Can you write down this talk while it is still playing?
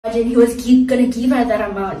and he was gonna give her that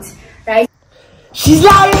amount, right? She's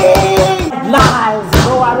lying! Lies!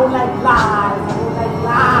 No, I don't like lies. I don't like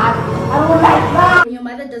lies. I don't like lies. When your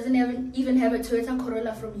mother doesn't even have a Toyota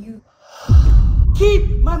Corolla from you.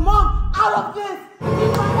 Keep my mom out of this! Keep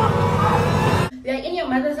my mom out of this! We are in your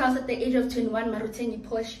mother's house at the age of 21, Maruteni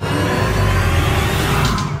Porsche.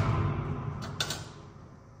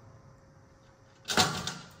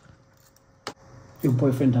 Your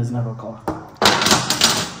boyfriend doesn't have a car.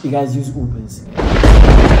 You guys use Ubers.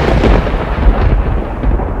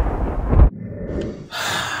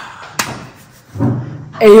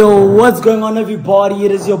 Hey yo, what's going on everybody?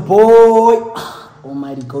 It is your boy,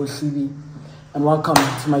 Almighty Ghost Hlubi, and welcome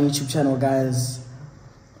to my YouTube channel, guys.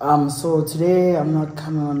 So today I'm not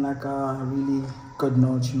coming on like a really good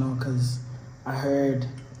note, you know, because I heard,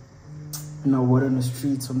 you know, word on the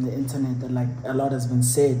streets from the internet that like a lot has been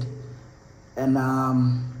said. And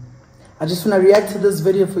I just want to react to this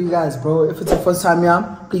video for you guys, bro. If it's your first time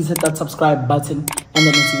here, please hit that subscribe button and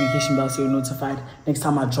the notification bell so you're notified next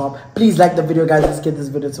time I drop. Please like the video, guys. Let's get this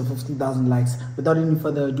video to 50,000 likes. Without any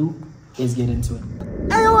further ado, let's get into it.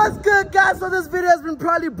 Hey, what's good, guys? So this video has been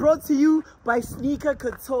proudly brought to you by Sneaker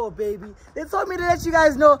Couture, baby. They told me to let you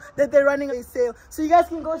guys know that they're running a sale, so you guys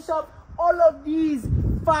can go shop all of these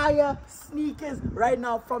fire sneakers right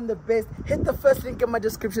now from the best. Hit the first link in my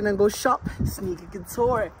description and go shop Sneaker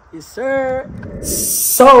Couture. Yes, sir.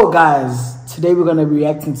 So, guys, today we're gonna be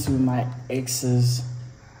reacting to my ex's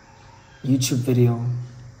YouTube video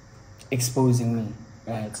exposing me,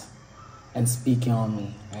 right, and speaking on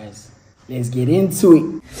me, guys. Let's get into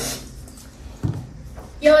it.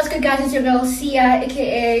 Yo, what's good, guys? It's your girl Sia,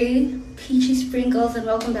 aka Peachy Sprinkles, and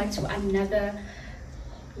welcome back to another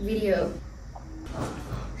video.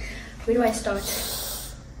 Where do I start?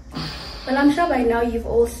 Well, I'm sure by now you've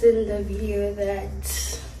all seen the video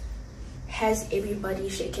that has everybody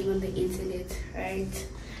shaking on the internet, right?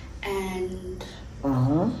 And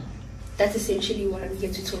that's essentially what I'm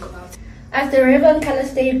here to talk about. I have the Revlon Color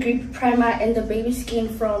Stay Grip Primer and the Baby Skin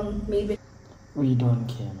from Maybe. We don't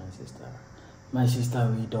care, my sister. My sister,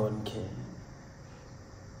 we don't care.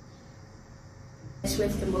 I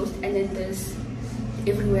sweat the most, and then there's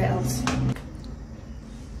everywhere else.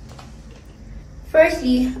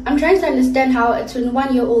 Firstly, I'm trying to understand how a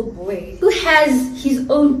 21-year-old boy who has his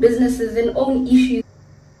own businesses and own issues.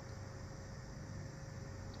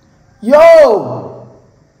 Yo!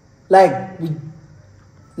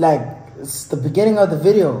 It's the beginning of the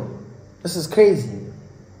video. This is crazy.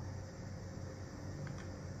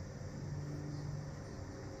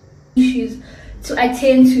 Issues to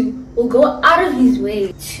attend to will go out of his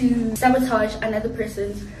way to sabotage another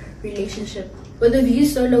person's relationship. With the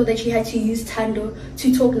views so low that she had to use Tando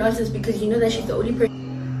to talk nonsense because you know that she's the only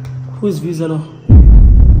person. Who's views so low?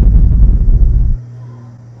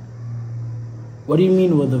 What do you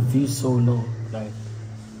mean with the views so low? Like,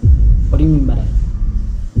 what do you mean by that?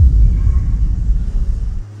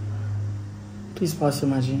 Please pause,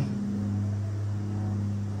 imagine.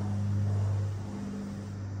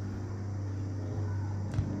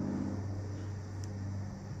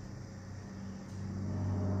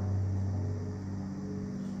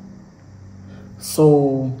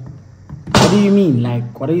 So, what do you mean?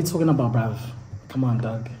 Like, what are you talking about, bruv? Come on,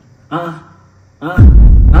 dog.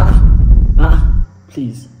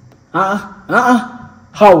 Please. How?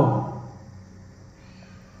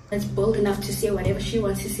 That's bold enough to say whatever she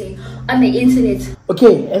wants to say on the internet.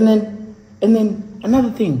 Okay, and then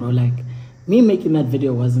another thing, bro. Like, me making that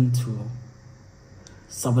video wasn't to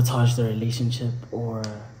sabotage the relationship or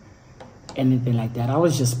anything like that. I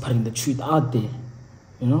was just putting the truth out there,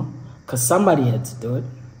 you know? Because somebody had to do it.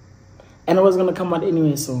 And it was going to come out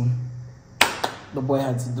anyway, so the boy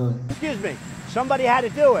had to do it. Excuse me. Somebody had to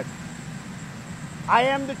do it. I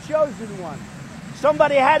am the chosen one.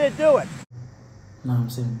 Somebody had to do it. No,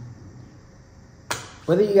 I'm saying,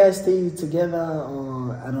 whether you guys stay together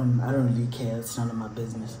or I don't really care. It's none of my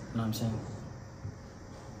business. You know what I'm saying?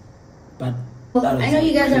 But well, I know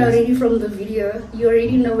you guys are already from the video. You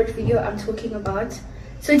already know what video I'm talking about.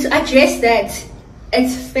 So to address that,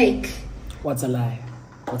 it's fake. What's a lie?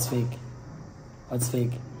 What's fake? What's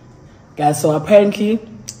fake? Guys, so apparently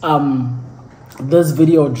this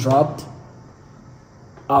video dropped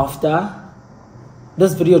after.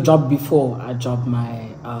 This video dropped before I dropped my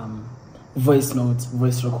voice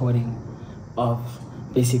recording of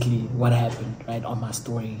basically what happened, right, on my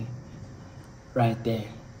story right there,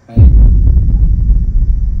 right?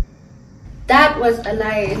 That was a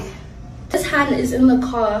lie. This Han is in the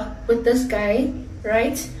car with this guy,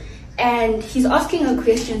 right? And he's asking her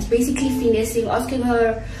questions, basically finessing, asking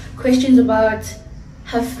her questions about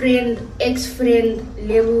her friend, ex-friend,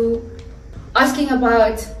 Lewu, asking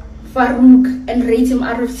about Farouk and rate him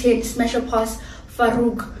out of 10, smash or pass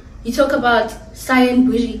Farouk. You talk about Cyan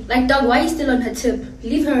Bougie. Like, dog, why are you still on her tip?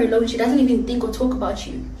 Leave her alone. She doesn't even think or talk about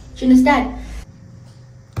you. Do you understand?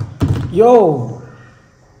 Yo.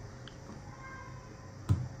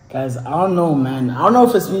 Guys, I don't know, man. I don't know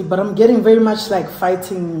if it's me, but I'm getting very much like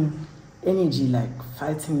fighting energy, like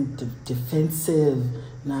fighting defensive. You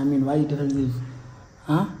know what I mean? Why are you defensive?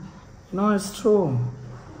 Huh? You know, it's true.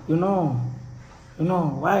 You know,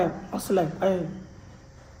 why? Also, like, why?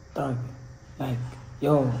 Dog, like,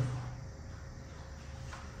 yo.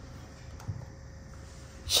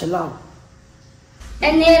 Chill out.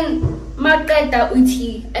 And then, Makata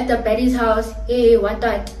Uti at the Betty's house. Hey, what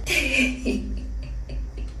that?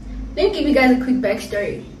 Let me give you guys a quick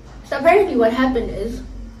backstory. So apparently what happened is,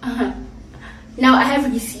 now I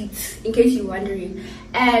have receipts in case you're wondering,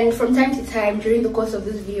 and from time to time during the course of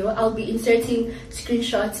this video I'll be inserting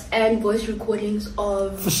screenshots and voice recordings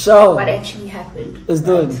of For sure. what actually happened. Let's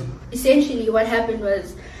do it. Essentially what happened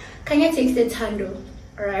was Kanya texted Tando,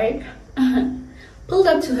 alright? Pulled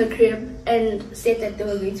up to her crib and said that they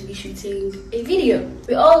were going to be shooting a video.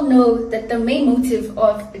 We all know that the main motive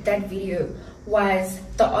of that video was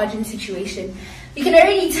the Arjun situation. You can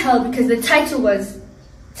already tell because the title was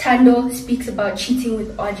Tando speaks about cheating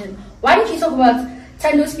with Arjun. Why don't you talk about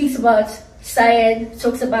Tando speaks about Cyan,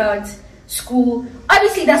 talks about school?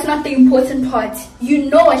 Obviously that's not the important part. You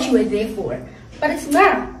know what you were there for. But it's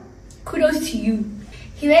now. Kudos to you.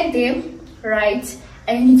 He went there, right?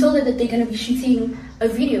 And he told her that they're going to be shooting a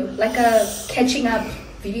video, like a catching up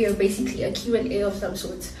video, basically a Q&A of some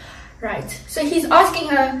sort. Right, so he's asking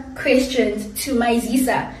her questions to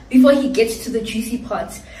Maizisa before he gets to the juicy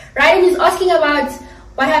parts. Right, and he's asking about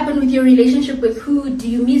what happened with your relationship with who, do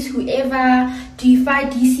you miss whoever, do you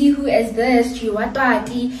fight, do you see who as this, do you want to,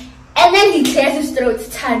 and then he clears his throat,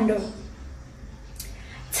 Tando.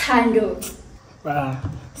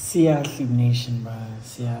 See ya, Hlubi Nation, bro.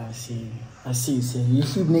 I see you say you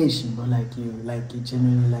Hlubi Nation, bro. Like you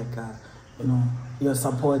genuinely you know, you're a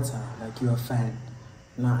supporter, like you're a fan.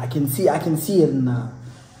 You know, I can see it in the, you know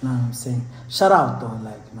what I'm saying. Shout out though,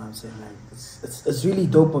 like, you know what I'm saying, like it's really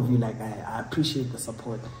dope of you. Like I appreciate the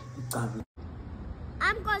support. I'm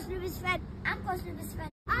Hlubi's fan.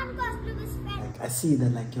 Like I see that,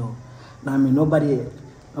 like, yo, no, I mean, nobody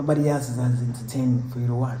else is as entertaining for you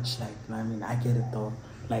to watch. Like, you know what I mean, I get it though.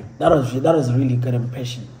 Like that was a really good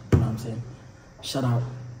impression. You know what I'm saying? Shout out.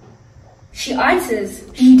 She answers,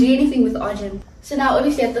 did you do anything with Arjun? So now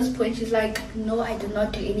obviously at this point she's like, no, I did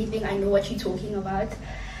not do anything. I know what you're talking about.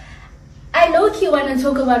 I low-key want to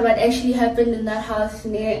talk about what actually happened in that house,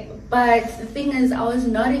 but the thing is I was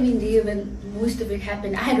not even there when most of it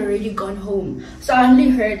happened. I had already gone home. So I only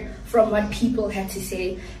heard from what people had to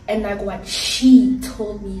say and like what she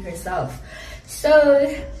told me herself. So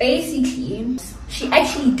basically, she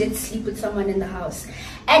actually did sleep with someone in the house.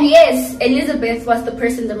 And yes, Elizabeth was the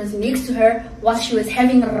person that was next to her while she was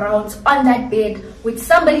having rounds on that bed with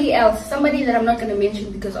somebody else. Somebody that I'm not going to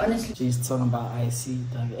mention because honestly... She's talking about IC.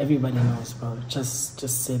 Everybody knows, bro. Just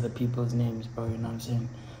say the people's names, bro. You know what I'm saying?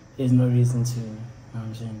 There's no reason to, you know what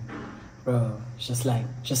I'm saying? Bro,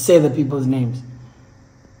 just say the people's names.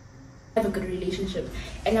 Have a good relationship,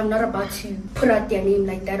 and I'm not about to put out their name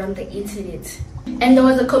like that on the internet. And there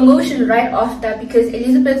was a commotion right after because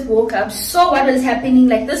Elizabeth woke up, saw what was happening.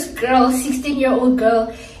 Like, this girl, 16-year-old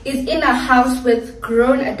girl, is in a house with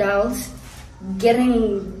grown adults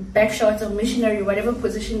getting back shots of missionary, whatever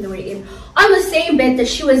position they were in, on the same bed that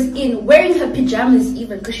she was in, wearing her pajamas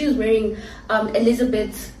even, because she was wearing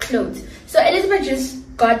Elizabeth's clothes. So Elizabeth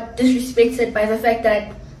just got disrespected by the fact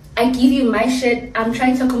that I give you my shit, I'm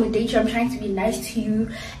trying to accommodate you, I'm trying to be nice to you,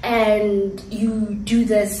 and you do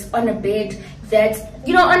this on a bed that,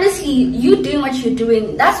 you know, honestly, you doing what you're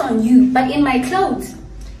doing, that's on you, but in my clothes.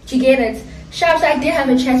 Do you get it? Sharps, I did have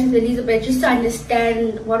a chat with Elizabeth just to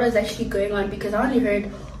understand what was actually going on because I only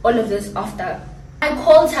heard all of this after. I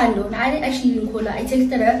called Tando, and I didn't actually even call her, I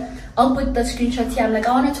texted her, I'll put the screenshot here, I'm like,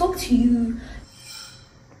 I want to talk to you.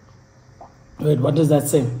 Wait, what does that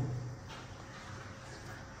say?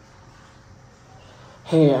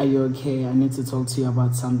 Hey, are you okay? I need to talk to you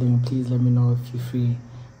about something. Please let me know if you're free.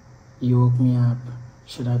 You woke me up.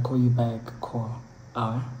 Should I call you back? Call.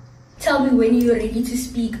 Tell me when you're ready to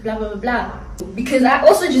speak, blah, blah, blah, blah. Because I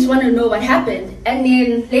also just want to know what happened. And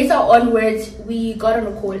then later onwards, we got on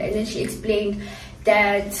a call and then she explained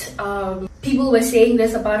that people were saying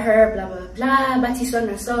this about her, blah, blah, blah, but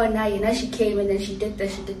she came and then she did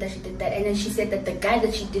this, she did that, she did that. And then she said that the guy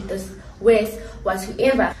that she did this with was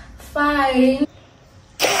whoever. Fine.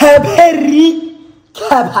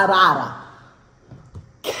 Cap harara.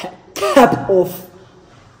 Cap off.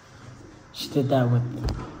 She did that with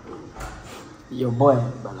your boy,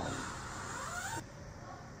 but like.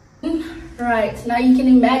 Right, now you can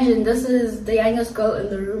imagine this is the youngest girl in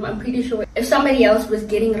the room. I'm pretty sure if somebody else was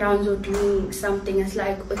getting rounds or doing something, it's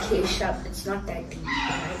like, okay, sharp, it's not that deep,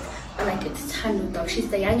 right? But like, it's Tando, dog. She's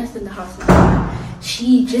the youngest in the house now.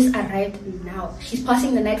 She just arrived now. She's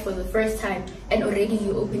passing the night for the first time, and already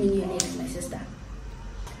you're opening your legs, my sister.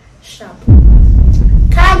 Sharp.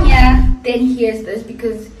 Kanya then hears this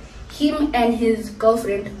because him and his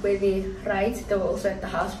girlfriend were there, right? They were also at the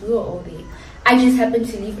house. We were all there. I just happened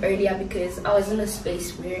to leave earlier because I was in a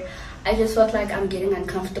space where I just felt like I'm getting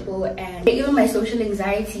uncomfortable, and even my social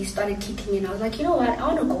anxiety started kicking in. I was like, you know what, I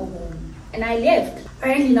want to go home, and I left.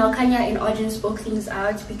 Apparently now Kanya and Arjun spoke things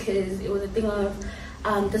out because it was a thing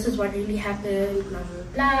of this is what really happened, blah blah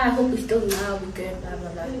blah. I hope we're still now, we're good, blah blah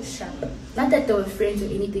blah. Shut up. Not that they were friends or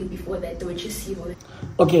anything before that, they were just civil.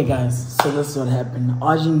 Okay guys, so this is what happened.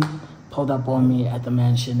 Arjun pulled up on me at the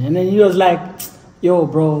mansion, and then he was like, yo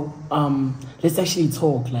bro, let's actually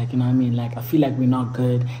talk, like, you know what I mean, like, I feel like we're not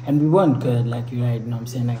good, and we weren't good, like, you're right, you know what I'm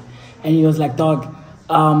saying, like, and he was like, dog,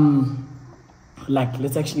 like,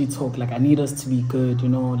 let's actually talk, like, I need us to be good, you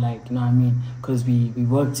know, like, you know what I mean, because we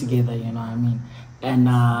work together, you know what I mean, and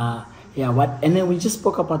yeah, and then we just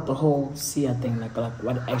spoke about the whole Sia thing, like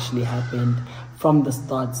what actually happened from the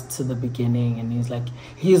start to the beginning. And he's like,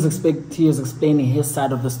 he was explaining his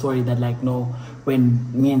side of the story, that like, no,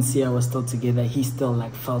 when me and Sia were still together, he still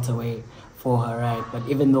like felt away for her, right? But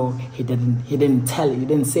even though he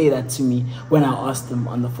didn't say that to me when I asked him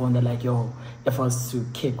on the phone, that like, yo, if I was to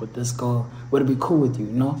kick with this girl, would it be cool with you,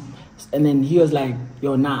 you know? And then he was like,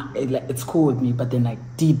 yo, nah, it's cool with me, but then like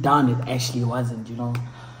deep down it actually wasn't, you know?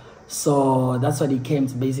 So that's what he came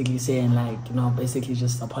to basically say, and like, you know, basically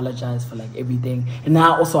just apologize for like everything. And I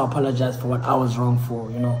also apologize for what I was wrong for,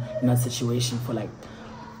 you know, in that situation, for like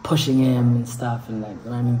pushing him and stuff, and like,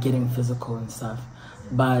 you know, I mean, getting physical and stuff.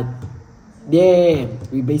 But yeah,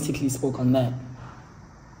 we basically spoke on that.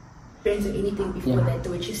 Friends or anything before that, they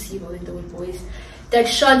were just civil and they were boys that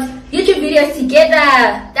shot YouTube videos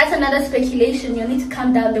together. That's another speculation. You need to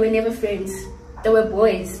calm down. They were never friends. They were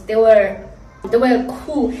boys. They were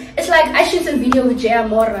cool. It's like I shoot a video with Jay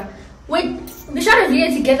Amora. We shot a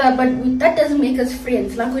video together, but that doesn't make us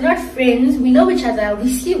friends. Like, we're not friends. We know each other. We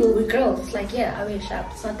see we're girls. It's like, yeah, I mean, sharp.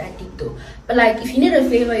 It's not that deep though. But like, if you need a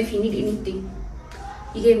favor, if you need anything,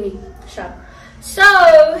 you get me, sharp. So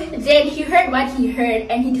then he heard what he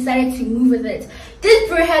heard, and he decided to move with it. This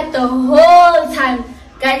bro had the whole time,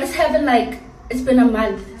 guys. This happened like, it's been a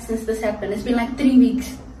month since this happened. It's been like 3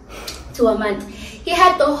 weeks to a month. He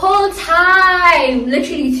had the whole time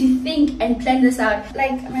literally to think and plan this out.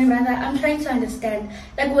 Like, my brother, I'm trying to understand,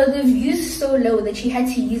 like, were the views so low that you had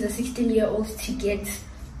to use a 16-year-old to get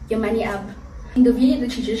your money up? In the video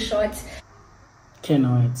that you just shot,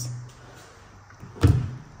 cannot.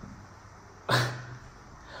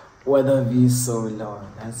 Were the views so low?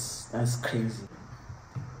 That's crazy.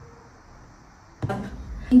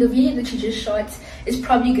 in the video that you just shot is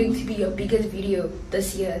probably going to be your biggest video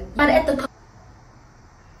this year. But at the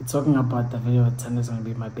You're talking about the video with Tanda's gonna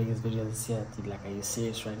be my biggest video this year. Dude, like, are you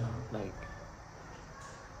serious right now? Like,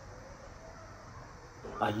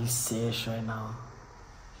 are you serious right now?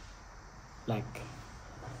 Like,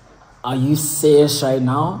 are you serious right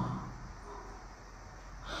now?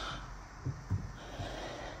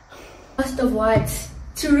 cost of what?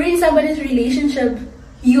 To ruin somebody's relationship,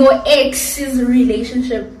 your ex's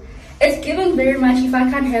relationship. It's given very much, if I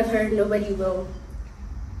can't have her, nobody will.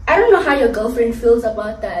 I don't know how your girlfriend feels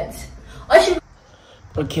about that. Or she...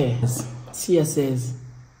 Okay, Sia says,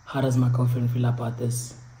 how does my girlfriend feel about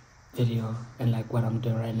this video and like what I'm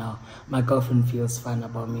doing right now? My girlfriend feels fine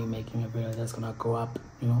about me making a video that's gonna go up,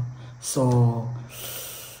 you know? So,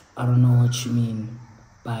 I don't know what you mean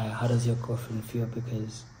by how does your girlfriend feel,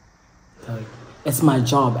 because like, it's my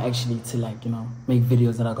job actually to, like, you know, make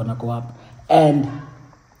videos that are gonna go up. And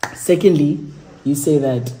secondly, you say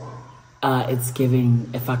that it's giving,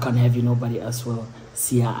 if I can't have you, nobody else will.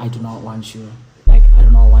 Sia, I do not want you. Like, I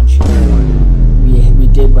do not want you anymore. We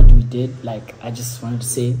did what we did. Like, I just wanted to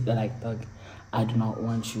say that, like, Doug, I do not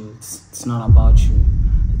want you. It's not about you.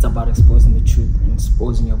 It's about exposing the truth and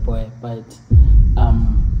exposing your boy. But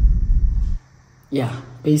yeah,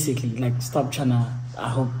 basically, like, stop trying to, I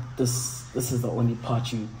hope this is the only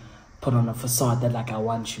part you put on a facade that, like, I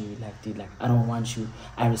want you. Like, dude, like, I don't want you.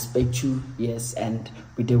 I respect you, yes, and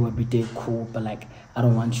we did what we did, cool, but like, I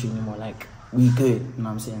don't want you anymore. Like, we good, you know what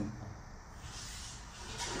I'm saying?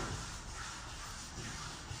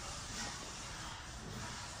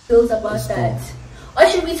 feels about that. Or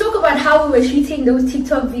should we talk about how we were shooting those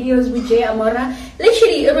TikTok videos with Jay Amora?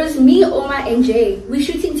 Literally, it was me, Oma, and Jay. We're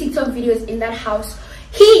shooting TikTok videos in that house.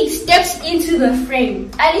 He steps into the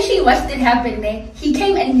frame. I literally watched it happen there. He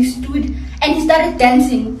came and he stood and he started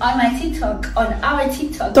dancing on my TikTok, on our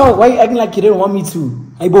TikTok. Dog, why you acting like you didn't want me to?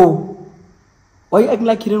 Hey, Bo. Why you acting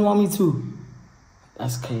like you didn't want me to?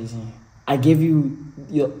 That's crazy. I gave you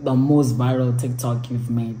the most viral TikTok you've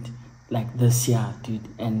made like this year, dude,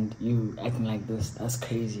 and you acting like this. That's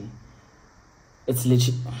crazy. It's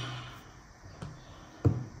literally.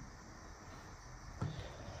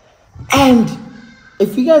 And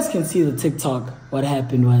if you guys can see the TikTok, what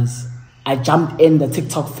happened was I jumped in, the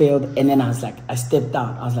TikTok failed, and then I stepped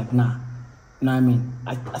out. I was like, nah. You know what I mean?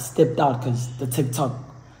 I stepped out because the TikTok,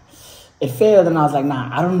 it failed, and I was like, nah,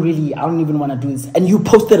 I don't even want to do this. And you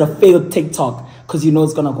posted a failed TikTok because you know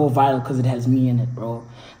it's going to go viral because it has me in it, bro.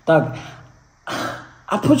 Dog,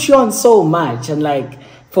 I put you on so much, and like,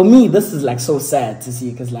 for me, this is like so sad to see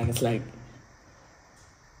because like, it's like,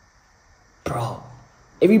 bro,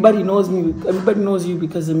 everybody knows me, everybody knows you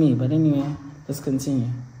because of me. But anyway, let's continue.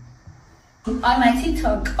 On my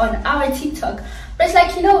TikTok, on our TikTok. But it's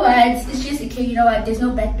like, you know what, it's just okay, you know what, there's no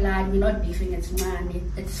bad blood, we're not beefing, it's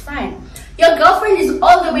man, it's fine. Your girlfriend is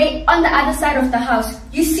all the way on the other side of the house.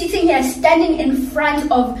 You're sitting here standing in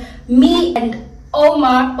front of me and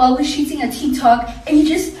Omar while we're shooting a TikTok, and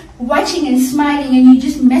you're just watching and smiling and you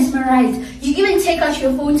just mesmerized. You even take out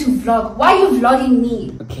your phone to vlog. Why are you vlogging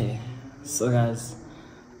me? Okay, so guys,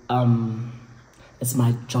 it's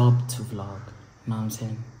my job to vlog, you know what I'm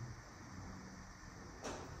saying?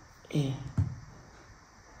 Yeah.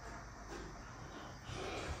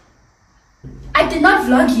 I did not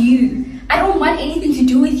vlog you. I don't want anything to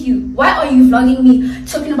do with you. Why are you vlogging me?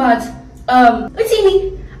 Talking about, what's he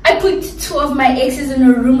mean? I put 2 of my exes in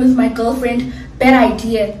a room with my girlfriend. Bad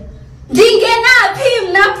idea. Please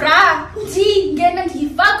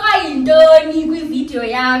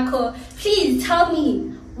tell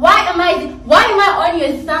me, why am I on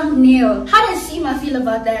your thumbnail? How does Seema feel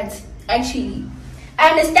about that, actually? I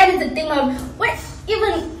understand it's a thing of, what,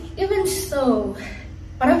 even so,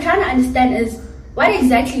 what I'm trying to understand is, what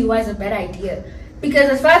exactly was a bad idea? Because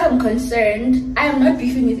as far as I'm concerned, I am not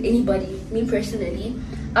beefing with anybody, me personally.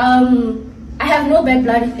 I have no bad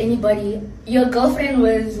blood with anybody. Your girlfriend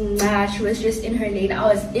was, she was just in her lane, I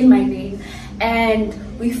was in my lane, and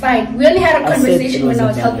we fight. We only had a conversation when I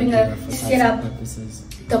was helping her set up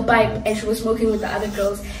the pipe and she was smoking with the other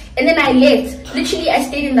girls. And then I left. Literally, I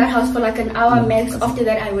stayed in that house for like an hour max. After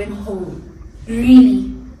that, I went home. Really?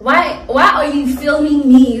 Why are you filming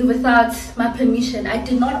me without my permission? I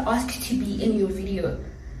did not ask to be in your video.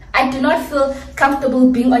 I do not feel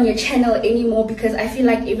comfortable being on your channel anymore because I feel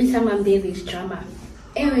like every time I'm there, there's drama.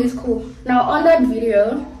 Anyway, it's cool. Now, on that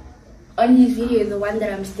video, on his video, the one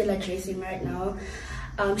that I'm still addressing right now,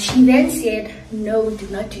 she then said, no, do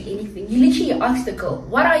not do anything. You literally asked the girl,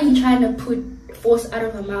 what are you trying to force out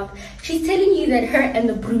of her mouth? She's telling you that her and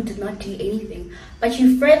the brood did not do anything. But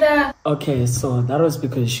you further... Okay, so that was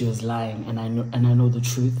because she was lying, and I know the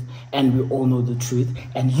truth, and we all know the truth,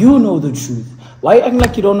 and you know the truth. Why are you acting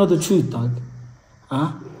like you don't know the truth, dog?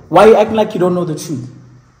 Huh? Why are you acting like you don't know the truth?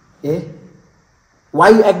 Eh?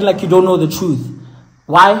 Why are you acting like you don't know the truth?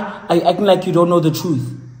 Why are you acting like you don't know the truth?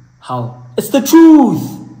 How? It's the truth.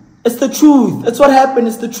 It's the truth. That's what happened.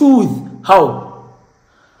 It's the truth. How?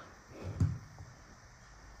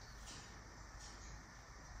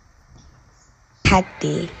 Cut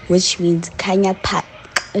there, which means Kanya cut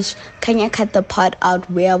the part out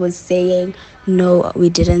where I was saying no, we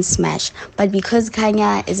didn't smash. But because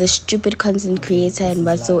Kanya is a stupid content creator and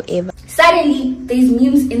whatsoever, suddenly there's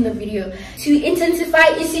memes in the video to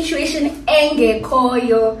intensify the situation. Enge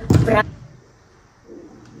koyo bra.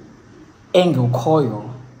 Enge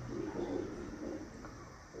koyo.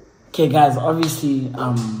 Okay, guys. Obviously,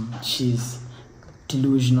 she's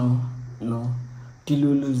delusional. You know,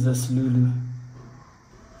 Delulu's the Lulu.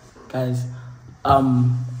 Guys,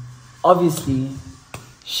 obviously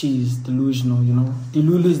she's delusional, you know.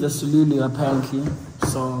 Delulu is the Sululu apparently,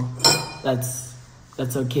 so that's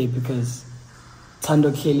okay because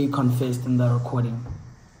Tando Kelly confessed in the recording.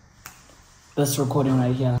 This recording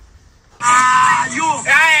right here.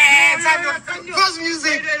 First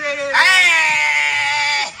music.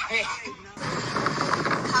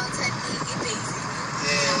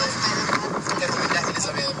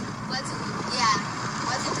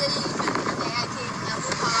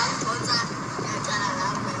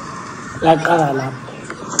 Like why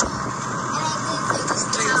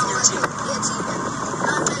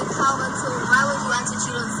would you want to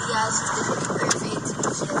cheat on Zia? She's different person.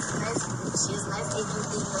 She has nice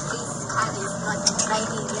everything. Her face card is not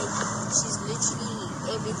tiny. Like, she's literally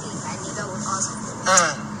everything a nigga would ask for.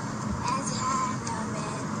 As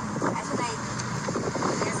man, I feel like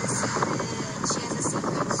she has a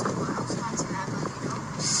secret, so I was trying to love her, you know.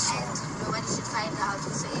 And nobody should find out.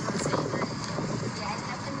 So you know, saying that, yeah, it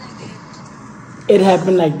happened like that. It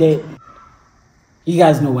happened like that. You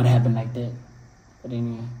guys know what happened like that. But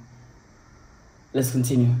anyway, let's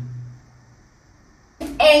continue.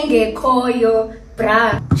 Enge koyo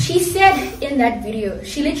bra. She said in that video,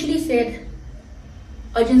 she literally said,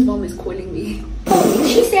 Arjun's mom is calling me.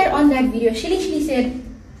 She said on that video, she literally said,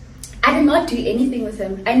 I did not do anything with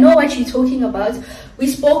him. I know what you're talking about. We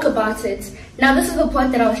spoke about it. Now this is the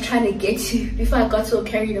part that I was trying to get to before I got so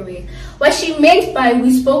carried away. What she meant by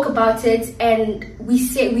we spoke about it and we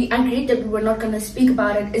agreed that we were not going to speak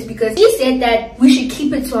about it is because he said that we should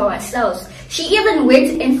keep it to ourselves. She even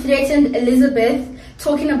went and threatened Elizabeth,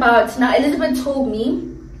 talking about, now Elizabeth told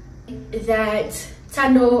me that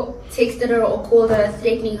Tando texted her or called her,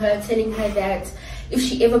 threatening her, telling her that if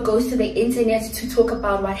she ever goes to the internet to talk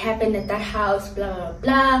about what happened at that house, blah, blah,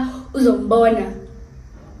 blah, uzombona.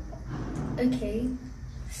 Okay,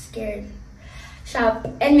 scared. Sharp.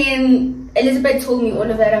 And then Elizabeth told me all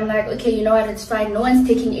of that. I'm like, okay, you know what, it's fine. No one's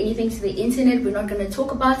taking anything to the internet. We're not going to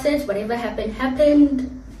talk about it. Whatever happened,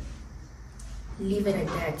 happened. Leave it at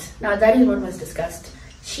that. Now, that is what was discussed.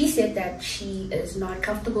 She said that she is not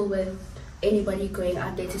comfortable with anybody going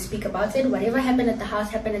out there to speak about it. Whatever happened at the house,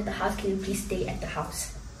 happened at the house. Can you please stay at the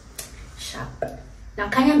house? Sharp. Now,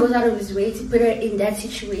 Kanya goes out of his way to put her in that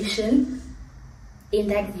situation in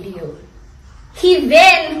that video. He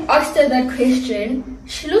then asked her that question.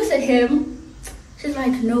 She looks at him. She's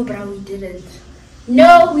like, no, bro, we didn't.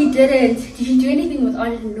 No, we didn't. Did you do anything with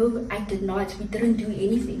Arjun? No, I did not. We didn't do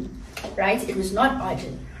anything. Right? It was not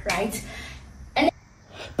Arjun. Right?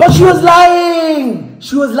 But she was lying.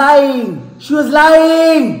 She was lying. She was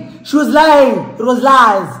lying. She was lying. It was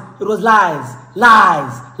lies. It was lies.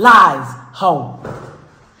 Lies. Lies. How?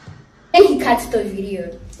 And he cuts the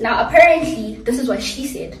video. Now, apparently, this is what she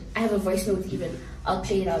said. I have a voice note even. I'll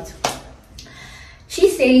play it out. She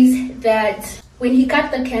says that when he cut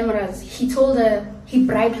the cameras, he told her, he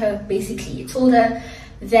bribed her basically. He told her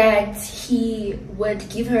that he would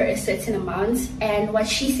give her a certain amount. And what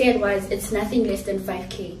she said was, it's nothing less than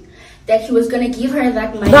 5K. That he was going to give her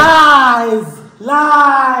that money. Lies!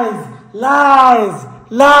 Lies! Lies!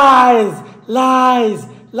 Lies! Lies!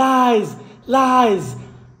 Lies! Lies!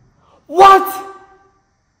 What?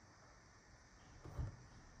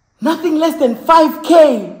 Nothing less than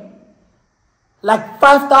 5K. Like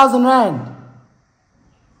 5,000 rand.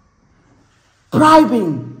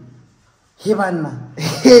 Bribing. Hibanna.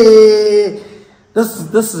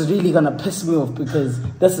 This is really gonna piss me off because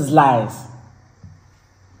this is lies.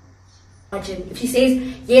 Arjun. If she says,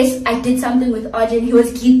 yes, I did something with Arjun, he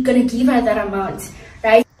was gonna give her that amount,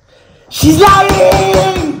 right? She's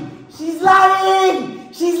lying! She's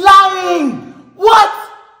lying! She's lying! What?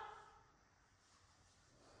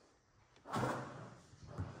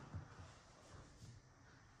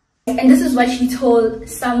 And this is what she told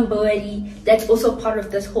somebody that's also part of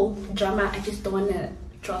this whole drama. I just don't want to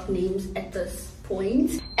drop names at this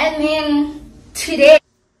point. And then today,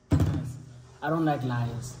 I don't like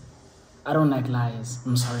lies. I don't like lies.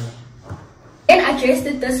 I'm sorry. then addressed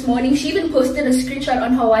it this morning. She even posted a screenshot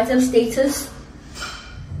on her WhatsApp status,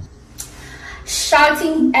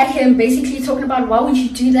 shouting at him, basically talking about, why would you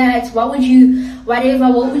do that? Why would you, whatever,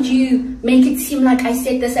 what would you make it seem like I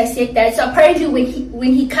said this, I said that? So apparently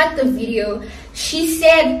when he cut the video, she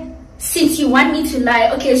said, since you want me to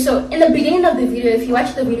lie. Okay, so in the beginning of the video, if you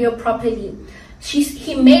watch the video properly,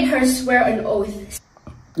 he made her swear an oath.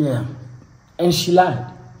 Yeah, and she lied.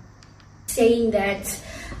 Saying that,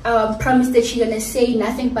 promised that she's gonna say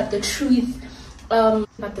nothing but the truth.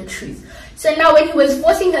 So now when he was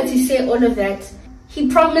forcing her to say all of that, he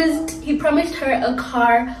promised her a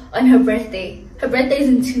car on her birthday. Her birthday is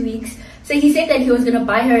in 2 weeks. So he said that he was gonna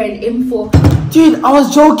buy her an M4. Dude, I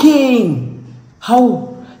was joking. How?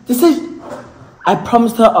 This is, I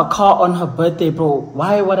promised her a car on her birthday, bro.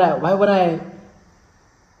 Why would I?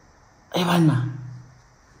 Ivana,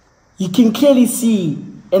 you can clearly see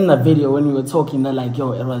in the video when we were talking that like,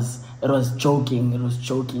 yo, it was joking. It was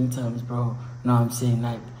joking terms, bro. You know what I'm saying?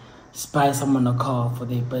 Like, just buy someone a car for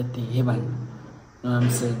their birthday. Hey, man. You know what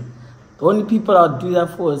I'm saying? The only people I'd do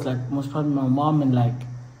that for is like most probably my mom and like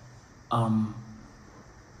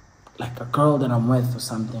a girl that I'm with or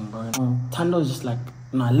something, bro. You know, Tando's just like,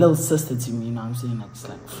 you know, a little sister to me, you know what I'm saying? Like, it's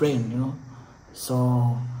like friend, you know?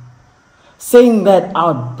 So, saying that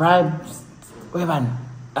I would bribe,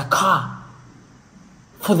 a car.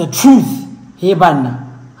 For the truth. Hey, Banna.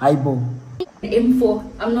 Hi, Bo. M4,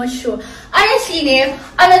 I'm not sure. Honestly, Nave,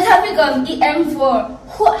 on the topic of EM4,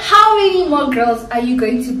 how many more girls are you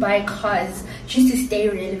going to buy cars just to stay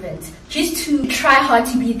relevant? Just to try hard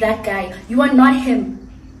to be that guy? You are not him.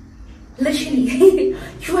 Literally,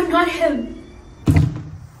 you are not him.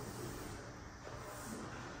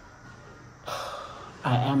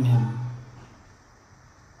 I am him.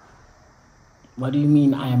 What do you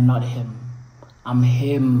mean I am not him? I'm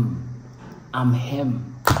him. I'm him.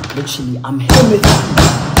 Literally, I'm Himothy.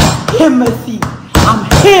 Himothy. I'm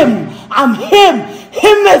him. I'm him.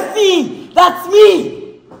 Himothy. That's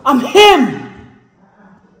me. I'm him.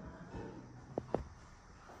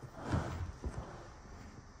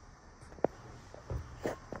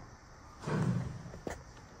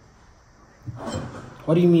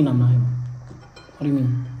 What do you mean I'm not him? What do you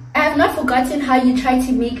mean? I have not forgotten how you tried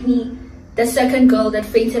to make me the second girl that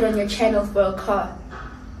fainted on your channel for a car.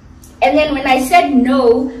 And then when I said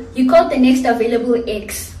no, you called the next available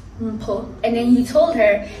ex, Mpo, and then you told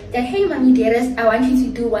her that, hey, mommy dearest, I want you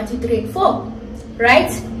to do 1, 2, 3, and 4.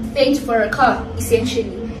 Right? Faint for a car,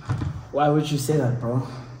 essentially. Why would you say that, bro?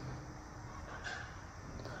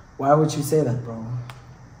 Why would you say that, bro?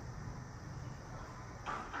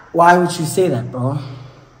 Why would you say that, bro?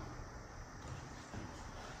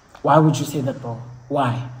 Why would you say that, bro?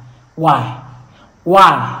 Why? Why?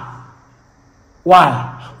 Why?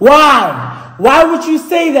 Why? Why? Why would you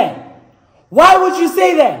say that? Why would you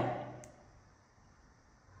say that?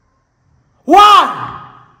 Why?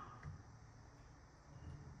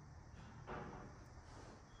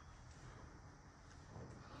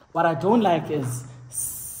 What I don't like is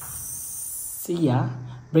Sia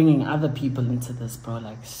bringing other people into this, bro.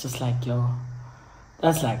 Like, it's just like, yo,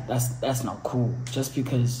 that's not cool. Just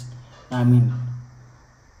because, I mean,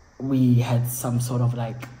 we had some sort of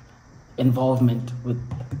like involvement with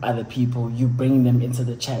other people, you bring them into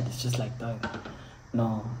the chat. It's just like, dog,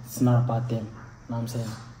 no, it's not about them. You know what I'm saying?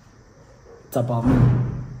 It's about me.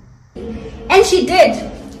 And she did.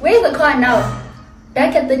 Where's the car now?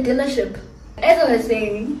 Back at the dealership. As I was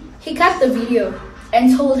saying, he cut the video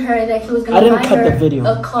and told her that he was going to buy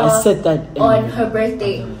her a car I said that on her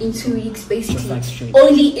birthday in 2 weeks, basically. Like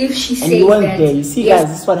only if she says that. And you weren't there. You see, guys,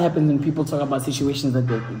 this is what happens when people talk about situations that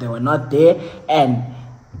they were not there. And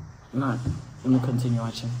not. Let me continue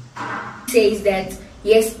watching. Says that,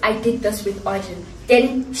 yes, I did this with Arjun.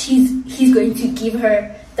 Then he's going to give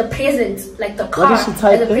her the present, like the car, what did she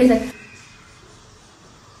type as a present.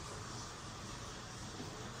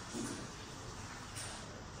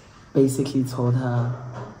 Basically told her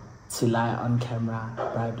to lie on camera,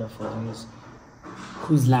 bribed her for views.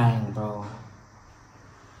 Who's lying, bro?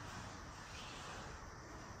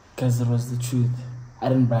 Because it was the truth. I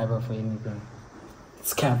didn't bribe her for anything.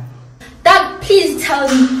 It's cap. Doug, please tell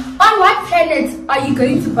me, on what planet are you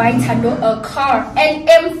going to buy Tando a car, an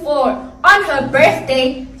M4, on her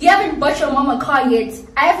birthday? You haven't bought your mom a car yet.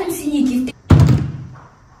 I haven't seen you gift.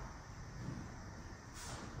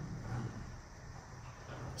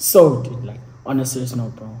 So, dude, like, on a serious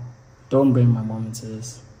note, bro, don't bring my mom into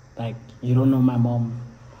this. Like, you don't know my mom.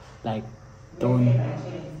 Like, don't.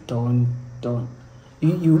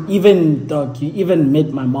 You even met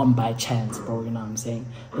my mom by chance, bro, you know what I'm saying?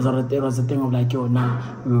 There was a thing of like, yo, now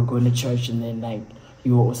we were going to church and then like,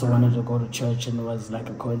 you also wanted to go to church and it was like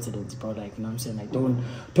a coincidence, bro, like, you know what I'm saying? Like,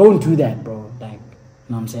 don't do that, bro, like, you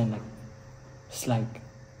know what I'm saying? Like, it's like,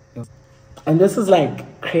 yo. And this is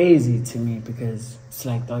like crazy to me because it's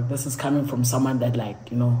like, dog, this is coming from someone that like,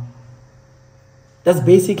 you know, that's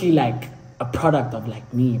basically like a product of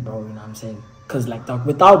like me, bro, you know what I'm saying? Because like, dog,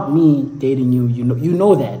 without me dating you, you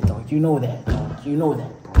know that, dog, you know that, dog, you know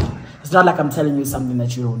that, bro. It's not like I'm telling you something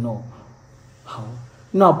that you don't know. How?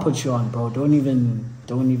 You know, I'll put you on, bro. Don't even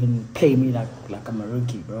play me like I'm a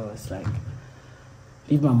rookie, bro. It's like,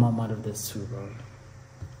 leave my mom out of this too, bro.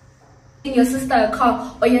 Your sister a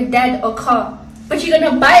car or your dad a car, but you're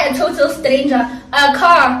gonna buy a total stranger a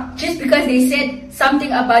car just because they said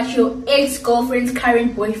something about your ex-girlfriend's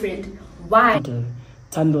current boyfriend. Why? Okay.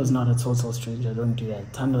 Tando's not a total stranger. Don't do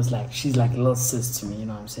that. Tando's like, she's like a little sis to me, you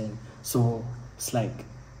know what I'm saying? So it's like,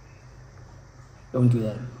 don't do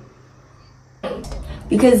that.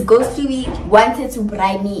 Because Ghost Hlubi wanted to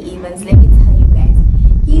bribe me Evans. Let me tell you guys,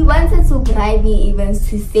 he wanted to bribe me Evans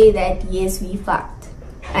to say that yes, we fucked.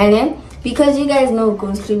 And then because you guys know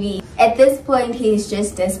Ghost Hlubi, at this point he's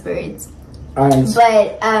just desperate. But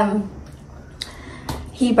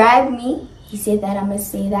he bribed me. He said that I'm gonna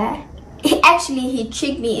say that. He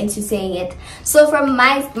tricked me into saying it. So from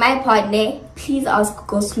my partner, please ask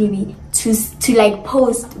Ghost Hlubi to like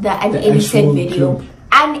post the unedited video.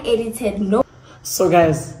 Unedited, no. So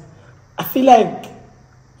guys, I feel like,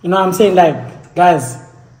 you know what I'm saying, like, guys,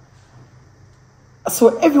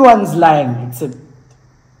 so everyone's lying except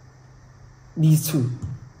these two.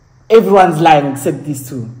 Everyone's lying except these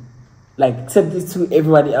two. Like, except these two,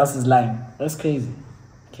 everybody else is lying. That's crazy.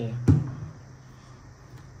 Okay.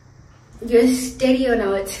 You're steady on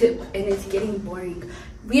our tip and it's getting boring.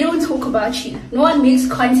 We don't talk about you. No one makes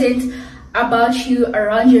content about you,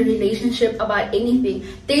 around your relationship, about anything.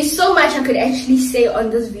 There's so much I could actually say on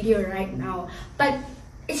this video right now, but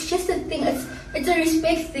it's just a thing. It's a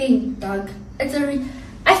respect thing, dog. I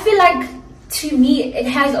feel like, to me, it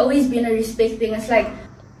has always been a respect thing. It's like,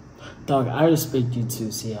 dog, I respect you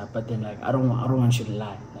too, Sia, but then like I don't want you to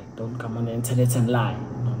lie. Like, don't come on the internet and lie. You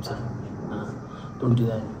know what I'm saying? Nah, don't do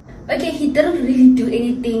that. okay, he didn't really do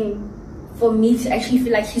anything for me to actually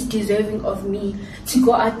feel like he's deserving of me to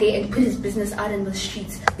go out there and put his business out in the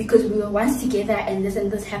streets because we were once together and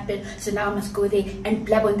this happened, so now I must go there and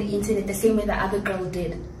blab on the internet the same way the other girl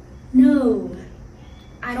did. No,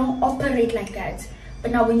 I don't operate like that.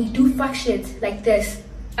 But now when you do fuck shit like this,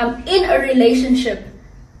 I'm in a relationship,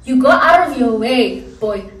 you go out of your way,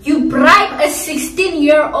 boy. You bribe a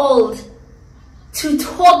 16-year-old to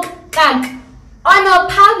talk kak on a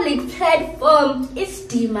public platform. It's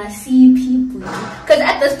Dima, see people. Because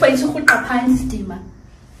at this point,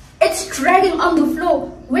 it's dragging on the floor.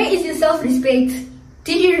 Where is your self-respect?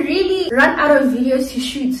 Did you really run out of videos to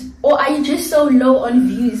shoot? Or are you just so low on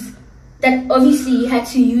views that obviously you had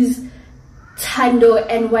to use Tando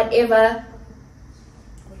and whatever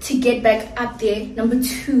to get back up there? Number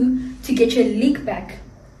two, to get your leak back.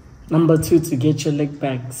 Number two, to get your leg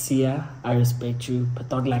back, Sia, I respect you. But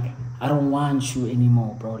dog, like, I don't want you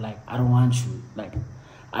anymore, bro. Like, I don't want you. Like,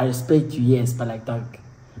 I respect you, yes, but like, dog,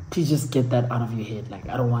 please just get that out of your head. Like,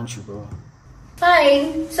 I don't want you, bro.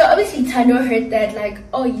 Fine. So obviously Tando heard that, like,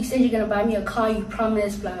 oh, you said you're gonna buy me a car, you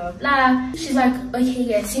promised, blah, blah, blah. She's like, okay,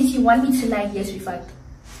 yeah, since you want me to lie, yes, we fucked.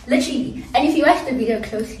 Literally. And if you watch the video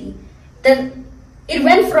closely, then it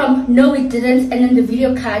went from, no, it didn't, and then the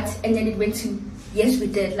video cut, and then it went to, yes, we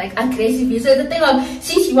did, like aggressively. So the thing of,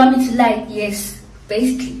 since you want me to lie, yes,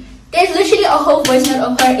 basically. There's literally a whole voice note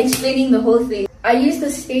of her explaining the whole thing. I use the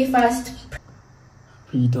Stay Fast.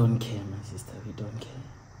 We don't care, my sister. We don't care.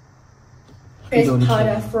 Press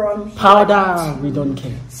powder from powder. We don't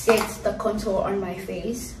care. Sets the contour on my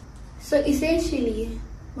face. So essentially,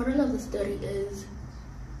 moral of the story is,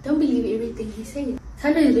 don't believe everything he says.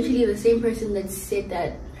 Tando is literally the same person that said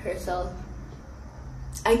that herself.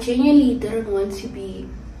 I genuinely didn't want to be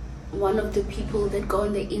one of the people that go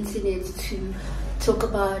on the internet to talk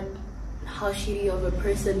about how shitty of a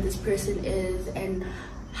person this person is and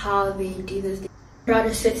how they do this. They brought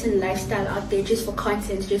a certain lifestyle out there just for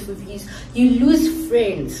content, just for views. You lose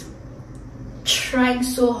friends trying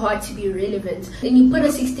so hard to be relevant. And you put a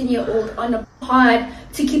 16-year-old on a pod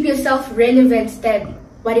to keep yourself relevant, that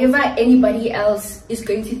whatever anybody else is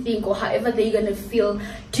going to think or however they're going to feel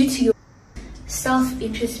due to your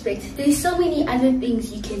self-introspect. There's so many other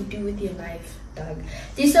things you can do with your life, dog.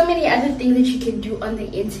 There's so many other things that you can do on the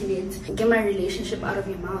internet. Get my relationship out of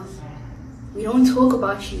your mouth. We don't talk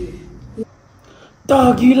about you.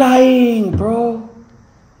 Dog, you lying, bro.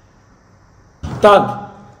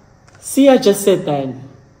 Dog, Sia just said that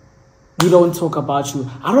we don't talk about you.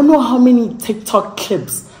 I don't know how many TikTok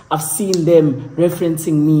clips I've seen them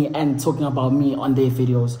referencing me and talking about me on their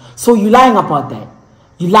videos. So you lying about that.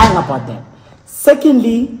 You lying about that.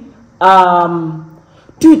 Secondly,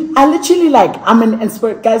 dude, I literally, like, I'm an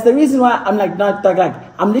inspiration. Guys, the reason why I'm like not like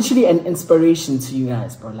I'm literally an inspiration to you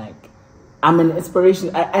guys, bro. Like, I'm an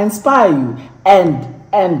inspiration. I inspire you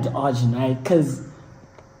and Arjun, right? Because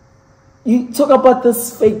you talk about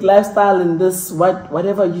this fake lifestyle and this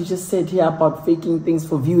whatever you just said here about faking things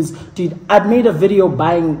for views. Dude, I made a video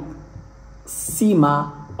buying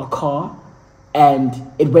Sima a car and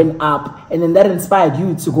it went up, and then that inspired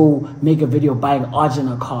you to go make a video buying Arjun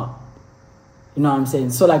a car. You know what I'm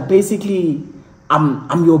saying? So like basically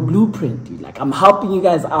I'm your blueprint, dude. Like, I'm helping you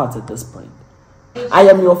guys out at this point. I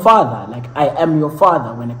am your father. Like, I am your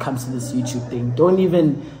father when it comes to this YouTube thing. Don't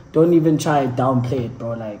even try to downplay it,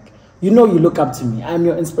 bro. Like, you know you look up to me. I'm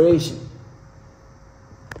your inspiration.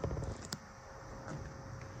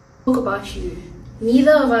 Talk about you.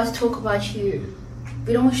 Neither of us talk about you.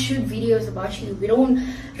 We don't shoot videos about you. We don't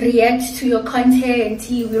react to your content.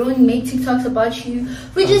 We don't make TikToks about you.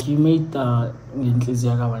 We just... You made the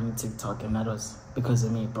one TikTok, and that was because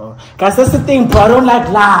of me, bro. Guys, that's the thing, bro. I don't like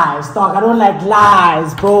lies, dog. I don't like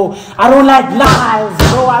lies, bro. I don't like lies,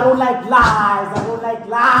 bro. I don't like lies. I don't like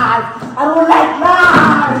lies. I don't like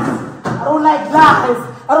lies. I don't like lies.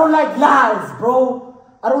 I don't like lies, bro.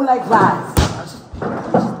 I don't like lies.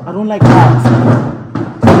 I don't like lies.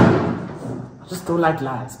 I just don't like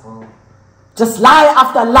lies, bro. Just lie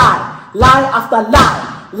after lie. Lie after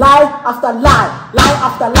lie. Lie after lie. Lie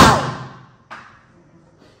after lie.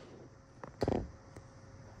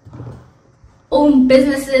 Own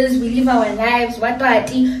businesses, we live our lives. What do I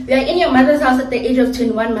do? You are in your mother's house at the age of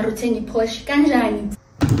 21, Maruteni Posh. Kanjani.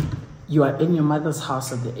 You are in your mother's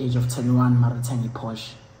house at the age of 21, Maruteni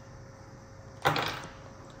Posh.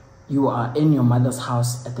 You are in your mother's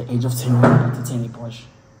house at the age of 21, Maruteni Posh.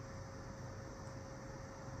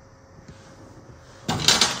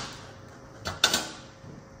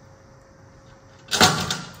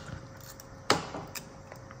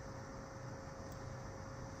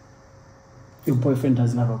 Your boyfriend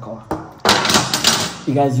doesn't have a car.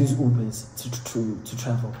 You guys use Ubers to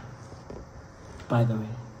travel. By the way,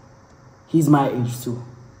 he's my age too.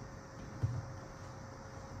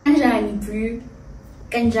 Kanjani, bro.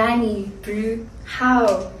 Kanjani, bro.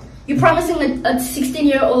 How? You're promising a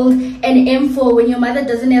 16-year-old an M4 when your mother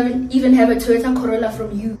doesn't even have a Toyota Corolla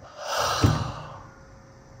from you.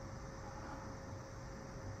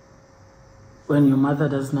 When your mother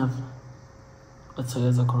doesn't have a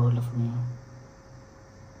Toyota Corolla from you.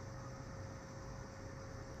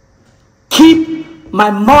 Keep my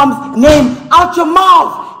mom's name out your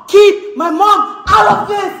mouth. Keep my mom out of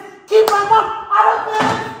this. Keep my mom out of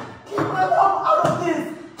this. Keep my mom out of this.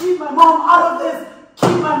 Keep my mom out of this.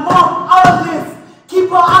 Keep my mom out of this. Keep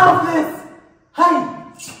her out of this. Hey.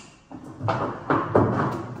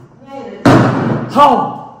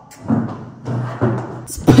 How?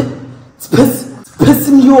 It's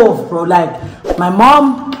pissing you off, bro. Like, my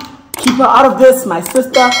mom, keep her out of this. My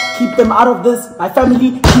sister, keep them out of this. My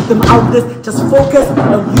family, keep them out of this. Just focus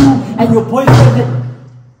on you and your boyfriend.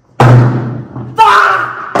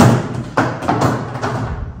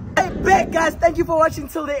 Guys, thank you for watching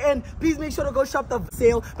till the end. Please make sure to go shop the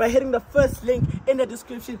sale by hitting the first link in the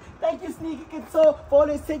description. Thank you, Sneaker Kidso, for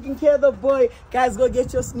always taking care of the boy. Guys, go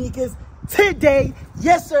get your sneakers today.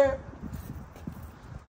 Yes, sir.